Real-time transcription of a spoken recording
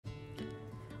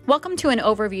Welcome to an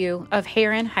overview of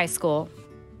Herron High School.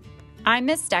 I'm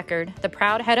Ms. Deckard, the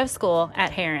proud head of school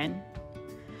at Herron.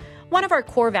 One of our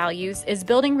core values is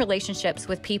building relationships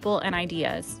with people and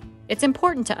ideas. It's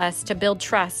important to us to build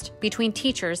trust between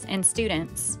teachers and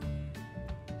students.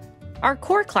 Our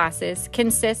core classes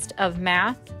consist of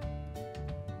math,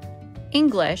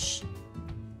 English,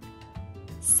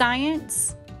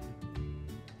 science,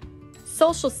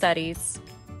 social studies,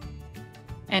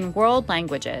 and world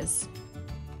languages.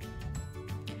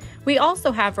 We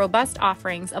also have robust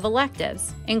offerings of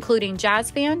electives, including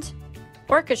jazz band,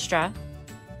 orchestra,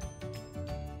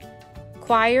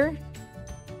 choir,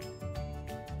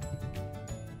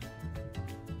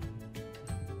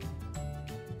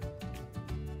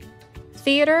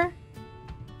 theater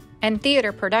and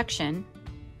theater production,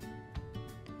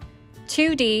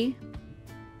 2D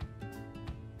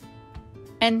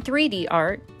and 3D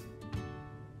art,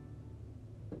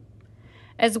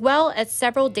 as well as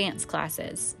several dance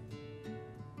classes.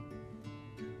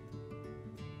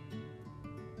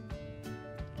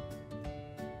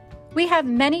 We have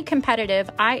many competitive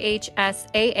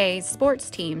IHSAA sports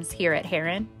teams here at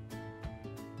Herron.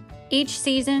 Each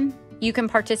season, you can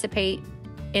participate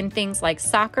in things like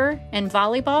soccer and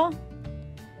volleyball,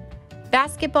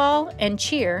 basketball and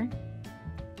cheer,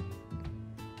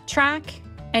 track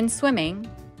and swimming,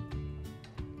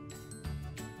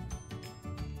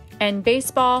 and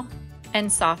baseball and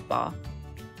softball.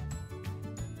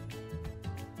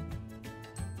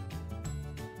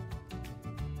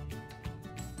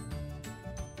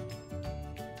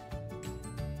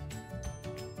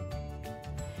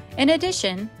 In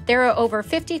addition, there are over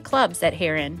 50 clubs at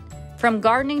Herron, from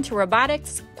gardening to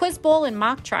robotics, quiz bowl, and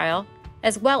mock trial,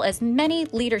 as well as many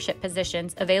leadership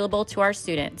positions available to our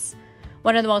students.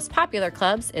 One of the most popular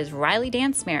clubs is Riley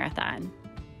Dance Marathon.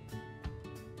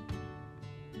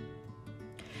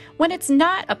 When it's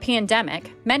not a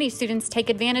pandemic, many students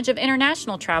take advantage of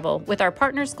international travel with our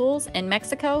partner schools in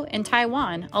Mexico and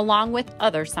Taiwan, along with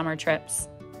other summer trips.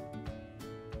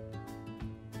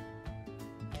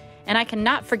 And I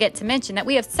cannot forget to mention that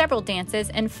we have several dances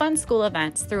and fun school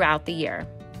events throughout the year.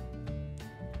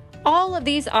 All of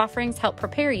these offerings help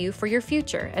prepare you for your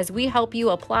future as we help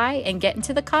you apply and get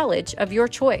into the college of your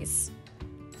choice.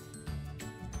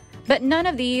 But none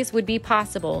of these would be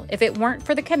possible if it weren't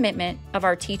for the commitment of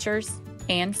our teachers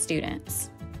and students.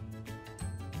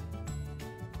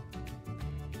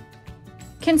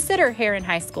 Consider Herron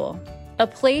High School, a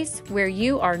place where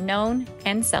you are known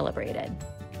and celebrated.